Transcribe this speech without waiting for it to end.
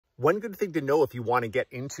One good thing to know if you want to get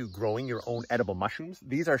into growing your own edible mushrooms,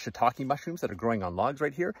 these are shiitake mushrooms that are growing on logs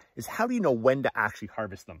right here, is how do you know when to actually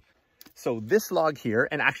harvest them? So this log here,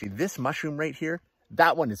 and actually this mushroom right here,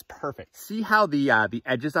 that one is perfect. See how the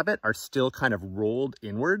edges of it are still kind of rolled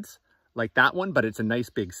inwards like that one, but it's a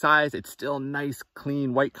nice big size. It's still nice,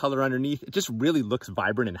 clean, white color underneath. It just really looks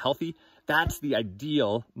vibrant and healthy. That's the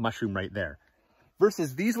ideal mushroom right there.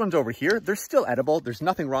 Versus these ones over here, they're still edible. There's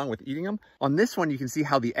nothing wrong with eating them. On this one, you can see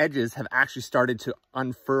how the edges have actually started to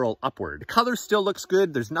unfurl upward. The color still looks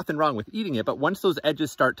good. There's nothing wrong with eating it, but once those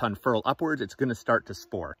edges start to unfurl upwards, it's gonna start to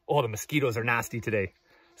spore. Oh, the mosquitoes are nasty today.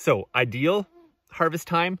 So ideal harvest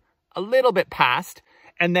time, a little bit past.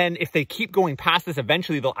 And then if they keep going past this,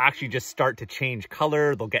 eventually they'll actually just start to change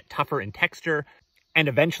color. They'll get tougher in texture and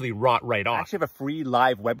eventually rot right off. I actually have a free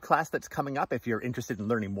live web class that's coming up if you're interested in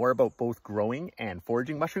learning more about both growing and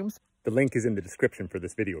foraging mushrooms. The link is in the description for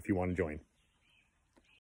this video if you want to join.